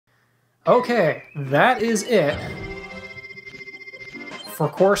Okay, that is it for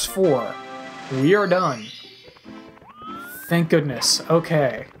course 4. We are done. Thank goodness.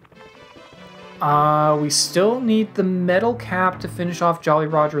 Okay. We still need the metal cap to finish off Jolly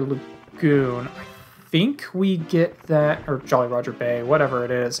Roger Lagoon. I think we get that, or Jolly Roger Bay, whatever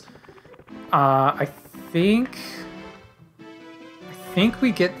it is. I think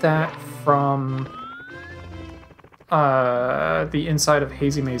we get that from the inside of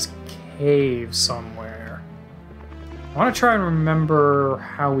Hazy May's cave somewhere. I want to try and remember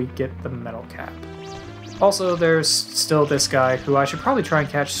how we get the metal cap. Also, there's still this guy who I should probably try and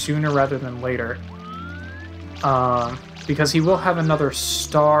catch sooner rather than later. Because he will have another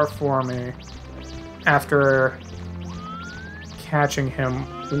star for me after catching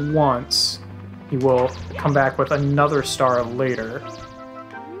him once. He will come back with another star later.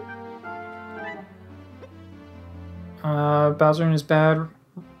 Bowser and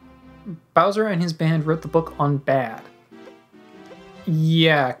his band wrote the book on bad.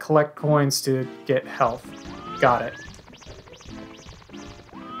 Yeah, collect coins to get health. Got it.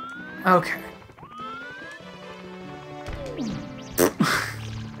 Okay.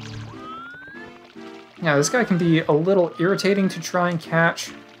 Yeah, this guy can be a little irritating to try and catch.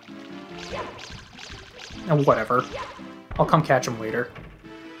 Whatever. I'll come catch him later.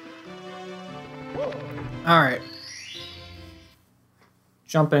 Alright.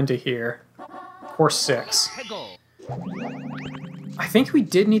 Jump into here. Course 6. I think we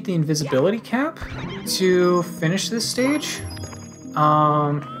did need the invisibility cap to finish this stage.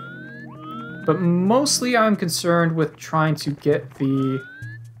 But mostly I'm concerned with trying to get the...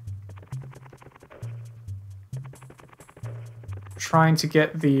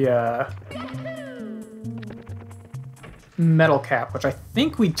 metal cap, which I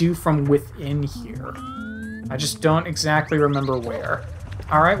think we do from within here. I just don't exactly remember where.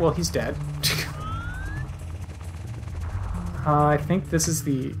 Alright, well, he's dead. I think this is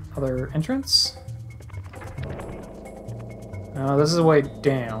the other entrance. No, this is the way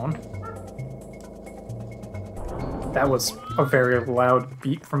down. That was a very loud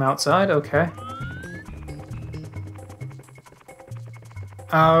beat from outside. Okay.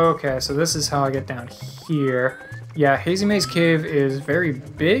 Okay, so this is how I get down here. Yeah, Hazy May's cave is very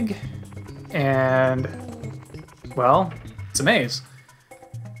big, and, well, it's a maze.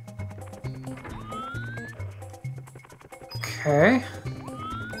 Okay.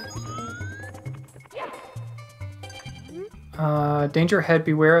 Danger ahead,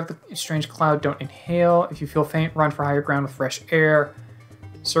 beware of the strange cloud, don't inhale. If you feel faint, run for higher ground with fresh air.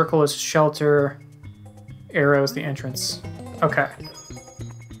 Circle is shelter. Arrow is the entrance. Okay.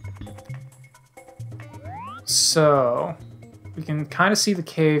 So, we can kind of see the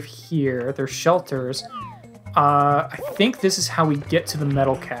cave here. There's shelters. I think this is how we get to the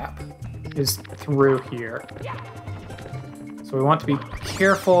metal cap, is through here. So we want to be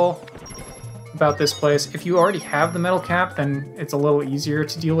careful about this place. If you already have the metal cap, then it's a little easier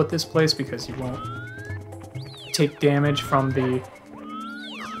to deal with this place because you won't take damage from the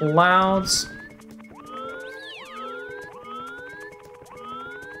clouds.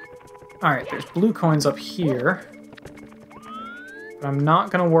 Alright, there's blue coins up here. But I'm not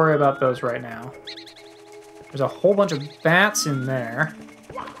going to worry about those right now. There's a whole bunch of bats in there,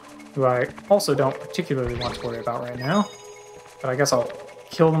 who I also don't particularly want to worry about right now. But I guess I'll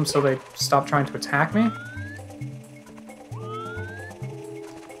kill them so they stop trying to attack me.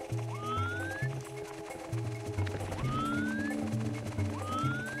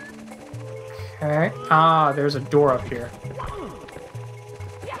 Okay. Ah, there's a door up here.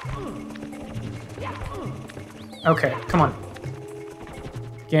 Okay, come on.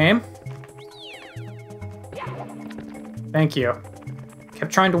 Game. Thank you.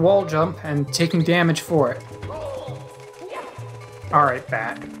 Kept trying to wall jump and taking damage for it. Alright,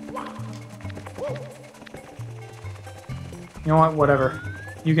 bat. You know what? Whatever.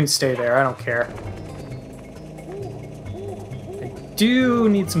 You can stay there. I don't care. I do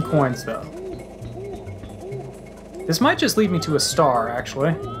need some coins, though. This might just lead me to a star,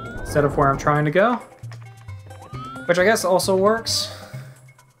 actually, instead of where I'm trying to go. Which I guess also works.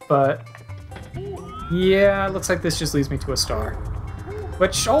 But, yeah, it looks like this just leads me to a star.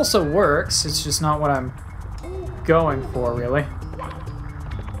 Which also works, it's just not what I'm going for, really.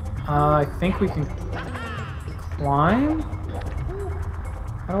 I think we can climb?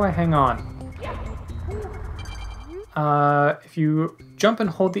 How do I hang on? If you jump and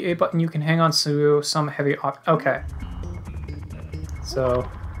hold the A button, you can hang on to some heavy object. Okay. So,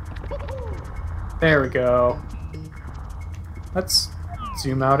 there we go. Let's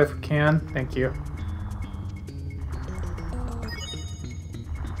zoom out if we can. Thank you.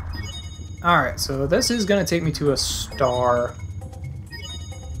 Alright, so this is gonna take me to a star.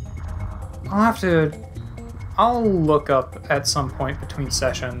 I'll look up at some point between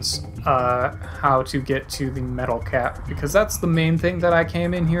sessions how to get to the metal cap, because that's the main thing that I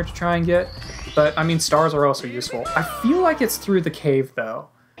came in here to try and get. But, I mean, stars are also useful. I feel like it's through the cave, though.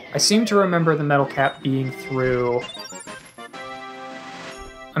 I seem to remember the metal cap being through...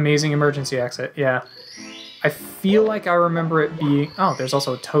 Amazing emergency exit, yeah. I feel like I remember it being... Oh, there's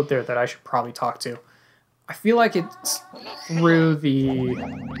also a toad there that I should probably talk to. I feel like it's through the...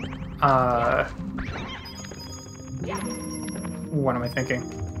 What am I thinking?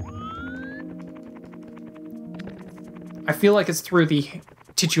 I feel like it's through the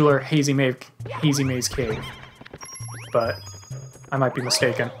titular Hazy Maze Cave. But I might be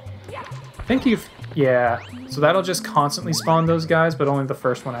mistaken. I think you've... Yeah, so that'll just constantly spawn those guys, but only the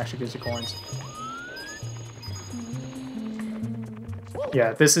first one actually gives you coins.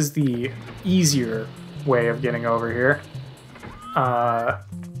 Yeah, this is the easier way of getting over here.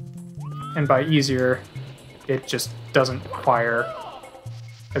 And by easier, it just doesn't require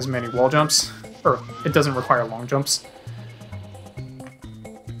as many wall jumps. Or, it doesn't require long jumps.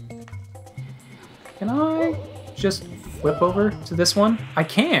 Can I just flip over to this one? I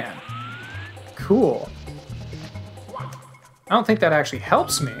can! Cool. I don't think that actually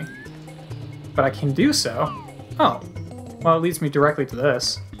helps me, but I can do so. Oh. Well, it leads me directly to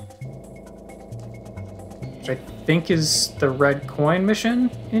this. Which I think is the red coin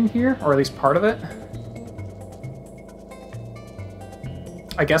mission in here, or at least part of it.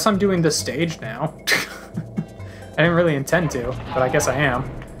 I guess I'm doing this stage now. I didn't really intend to, but I guess I am.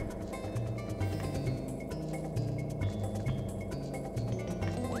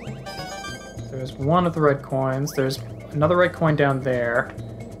 There's one of the red coins. There's another red coin down there.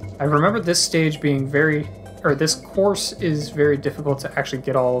 I remember this stage being very... Or this course is very difficult to actually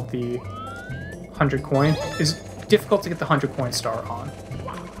get all of the 100 coin. It's difficult to get the 100 coin star on.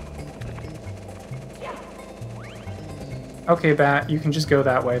 Okay, Bat, you can just go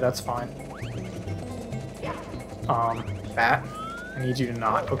that way, that's fine. Bat, I need you to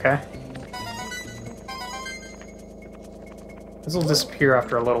not, okay? This will disappear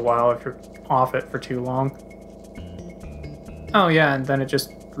after a little while if you're off it for too long. Oh yeah, and then it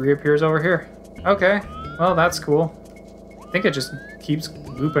just reappears over here. Okay. Well, that's cool. I think it just keeps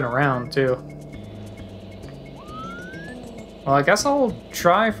looping around, too. Well, I guess I'll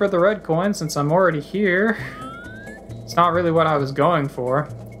try for the red coin since I'm already here. It's not really what I was going for.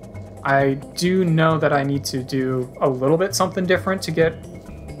 I do know that I need to do a little bit something different to get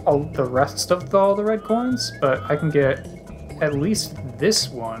all the rest of all the red coins, but I can get at least this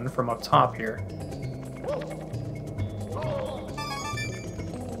one from up top here.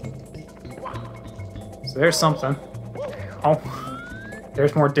 So there's something. Oh,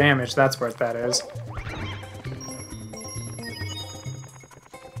 there's more damage, that's what that is.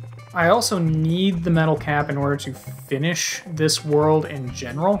 I also need the metal cap in order to finish this world in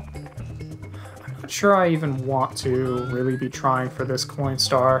general. I'm not sure I even want to really be trying for this coin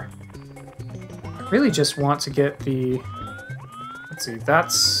star. I really just want to get the... Let's see,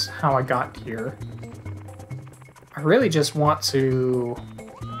 that's how I got here. I really just want to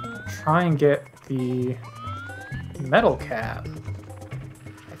try and get the metal cap.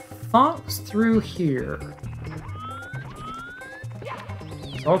 I thought it was through here.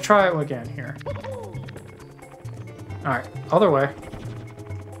 So I'll try it again here. Alright, other way.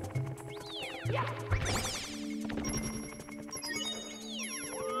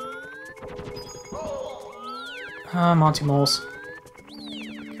 Monty Moles.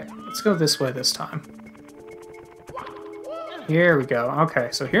 Okay, let's go this way this time. Here we go. Okay,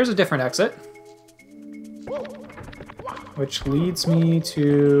 so here's a different exit. Which leads me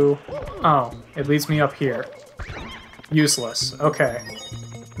to... Oh, it leads me up here. Useless. Okay.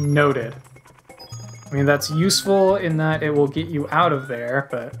 Noted. I mean, that's useful in that it will get you out of there,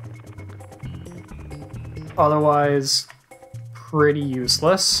 but... Otherwise, pretty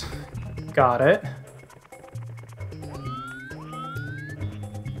useless. Got it.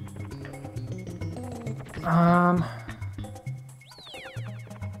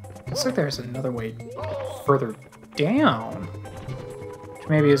 Looks like there's another way further down, which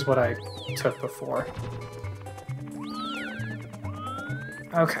maybe is what I took before.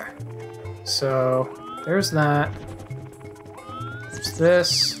 Okay, so there's that. There's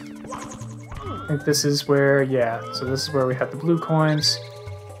this. I think this is where, yeah, so this is where we had the blue coins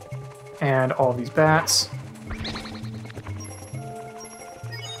and all these bats.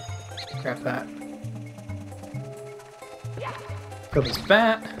 Grab that. Kill this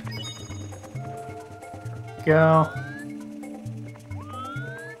bat. Go.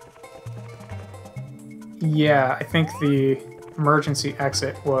 Yeah, I think the emergency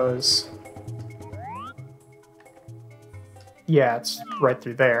exit was... Yeah, it's right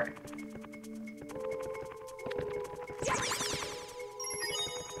through there.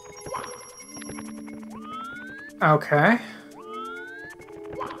 Okay.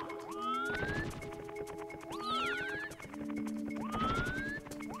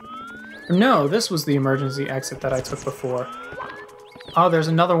 No, this was the emergency exit that I took before. Oh, there's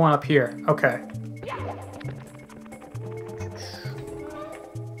another one up here. Okay.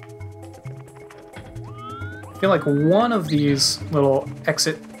 I feel like one of these little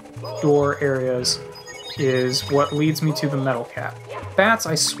exit door areas is what leads me to the metal cap. Bats,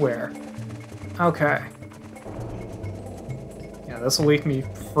 I swear. Okay. Yeah, this will lead me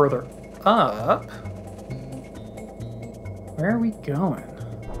further up. Where are we going?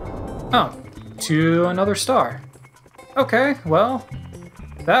 Oh, to another star. Okay, well,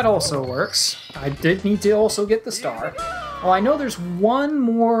 that also works. I did need to also get the star. Well, I know there's one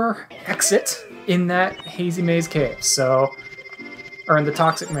more exit in that Hazy Maze cave, so... Or in the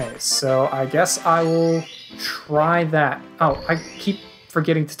Toxic Maze, so I guess I will try that. Oh, I keep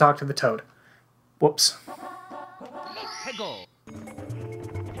forgetting to talk to the toad. Whoops.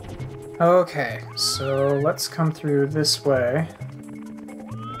 Okay, so let's come through this way.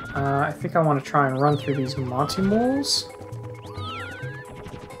 I think I want to try and run through these Monty moles.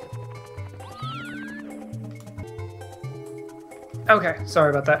 Okay, sorry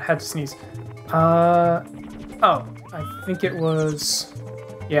about that. Had to sneeze. Oh, I think it was...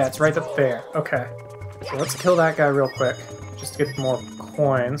 Yeah, it's right up there. Okay. So let's kill that guy real quick, just to get more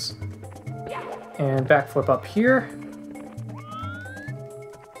coins. And backflip up here.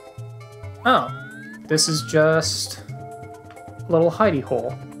 Oh, this is just a little hidey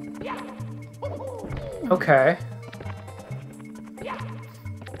hole. Okay.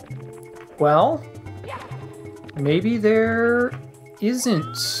 Well, maybe there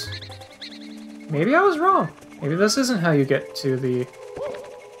isn't. Maybe I was wrong. Maybe this isn't how you get to the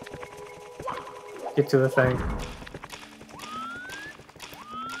thing.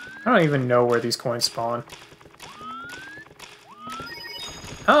 I don't even know where these coins spawn.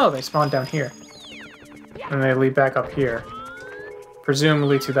 Oh, they spawn down here. And they lead back up here.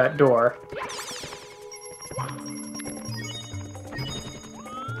 Presumably to that door.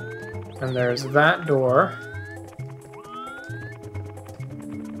 And there's that door.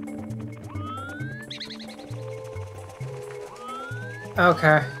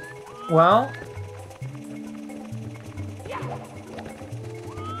 Okay. Well...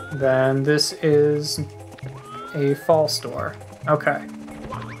 Then this is a false door. Okay.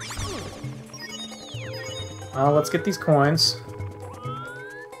 Well, let's get these coins.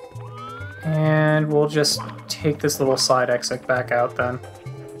 And we'll just take this little side exit back out then.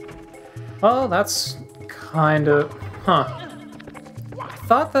 Well, that's kind of... Huh. I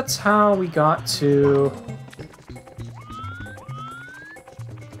thought that's how we got to...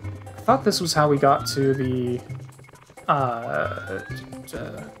 I thought this was how we got to the...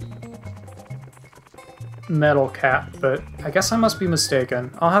 metal cap, but I guess I must be mistaken.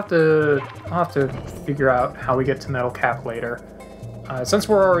 I'll have to figure out how we get to metal cap later. Since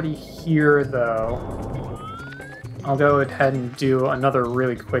we're already here, though, I'll go ahead and do another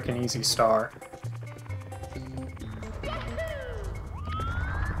really quick and easy star.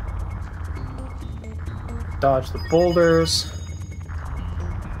 Dodge the boulders.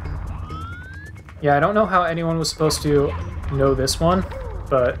 Yeah, I don't know how anyone was supposed to know this one,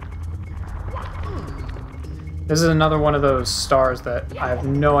 but this is another one of those stars that I have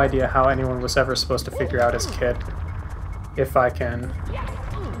no idea how anyone was ever supposed to figure out as a kid. If I can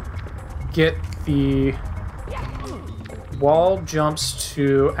get the wall jumps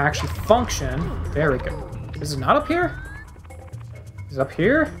to actually function. There we go. This is not up here? Is it up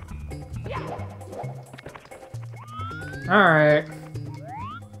here? Alright.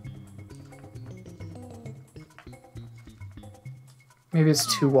 Maybe it's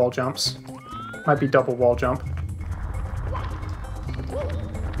 2 wall jumps. Might be double wall jump.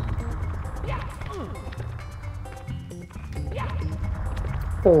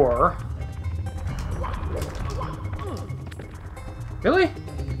 Or... Really?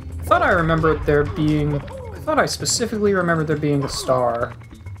 I thought I remembered there being... I thought I specifically remembered there being a star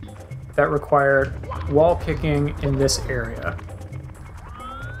that required wall kicking in this area.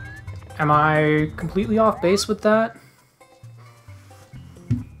 Am I completely off base with that?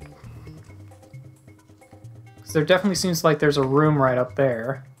 Because there definitely seems like there's a room right up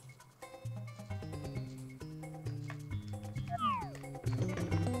there.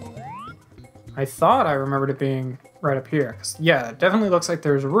 I thought I remembered it being right up here. 'Cause, yeah, it definitely looks like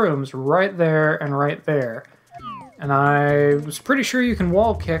there's rooms right there and right there. And I was pretty sure you can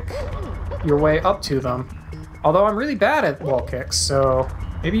wall kick your way up to them. Although I'm really bad at wall kicks, so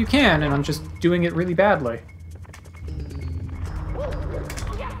maybe you can, and I'm just doing it really badly.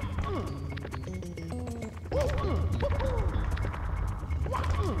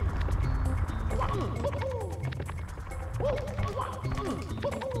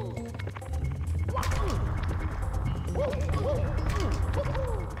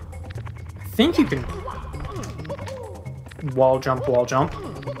 I think you can wall jump, wall jump.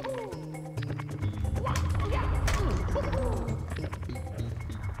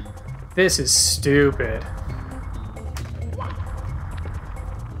 This is stupid.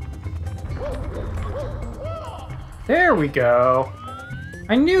 There we go.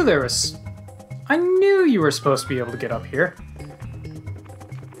 I knew you were supposed to be able to get up here.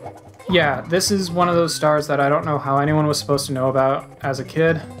 Yeah, this is one of those stars that I don't know how anyone was supposed to know about as a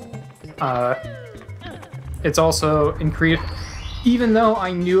kid. It's also even though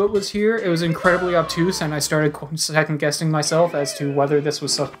I knew it was here, it was incredibly obtuse, and I started second-guessing myself as to whether this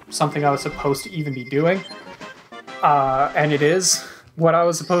was something I was supposed to even be doing. And it is what I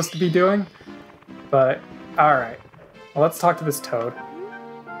was supposed to be doing. But, alright. Well, let's talk to this toad.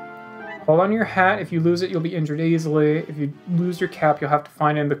 Hold on to your hat. If you lose it, you'll be injured easily. If you lose your cap, you'll have to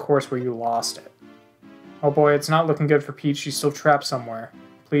find it in the course where you lost it. Oh boy, it's not looking good for Peach. She's still trapped somewhere.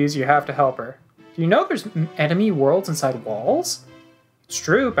 Please, you have to help her. Do you know there's enemy worlds inside walls? It's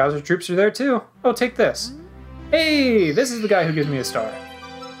true, Bowser's troops are there too. Oh, take this. Hey, this is the guy who gives me a star.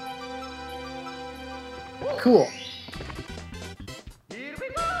 Cool.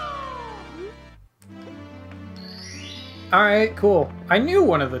 Alright, cool. I knew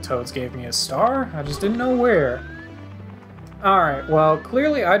one of the toads gave me a star, I just didn't know where. Alright, well,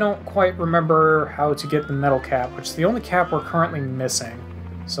 clearly I don't quite remember how to get the metal cap, which is the only cap we're currently missing.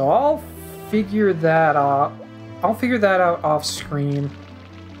 So I'll figure that out. I'll figure that out off screen.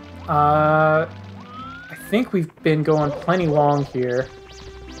 I think we've been going plenty long here.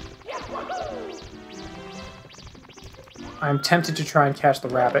 I'm tempted to try and catch the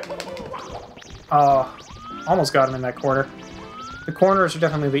rabbit. Oh, almost got him in that corner. The corners are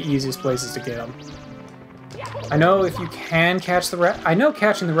definitely the easiest places to get him. I know if you can catch the rabbit... I know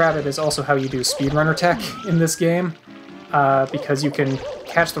catching the rabbit is also how you do speedrunner tech in this game. Because you can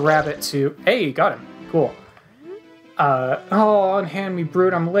catch the rabbit to... Hey, got him. Cool. Oh, unhand me,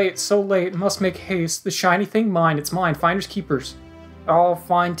 brute. I'm late. So late. Must make haste. The shiny thing, mine. It's mine. Finders keepers. Oh,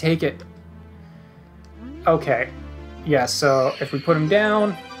 fine. Take it. Okay. Yeah, so if we put him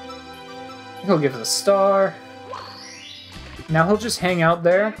down, he'll give us a star. Now he'll just hang out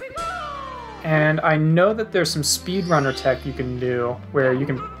there. And I know that there's some speedrunner tech you can do where you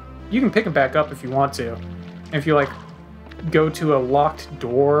can pick him back up if you want to. And if you, like, go to a locked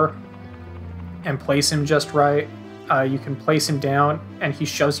door and place him just right, you can place him down, and he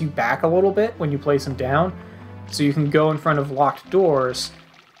shoves you back a little bit when you place him down. So you can go in front of locked doors,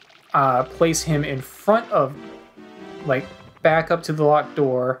 place him in front of, like, back up to the locked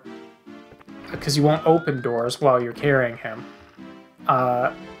door, because you won't open doors while you're carrying him.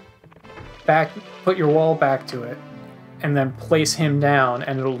 Put your wall back to it, and then place him down,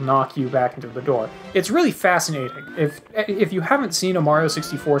 and it'll knock you back into the door. It's really fascinating. If you haven't seen a Mario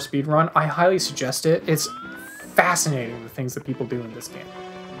 64 speedrun, I highly suggest it. It's fascinating, the things that people do in this game.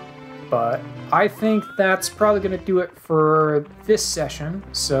 But I think that's probably going to do it for this session,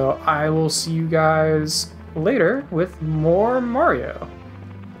 so I will see you guys later with more Mario.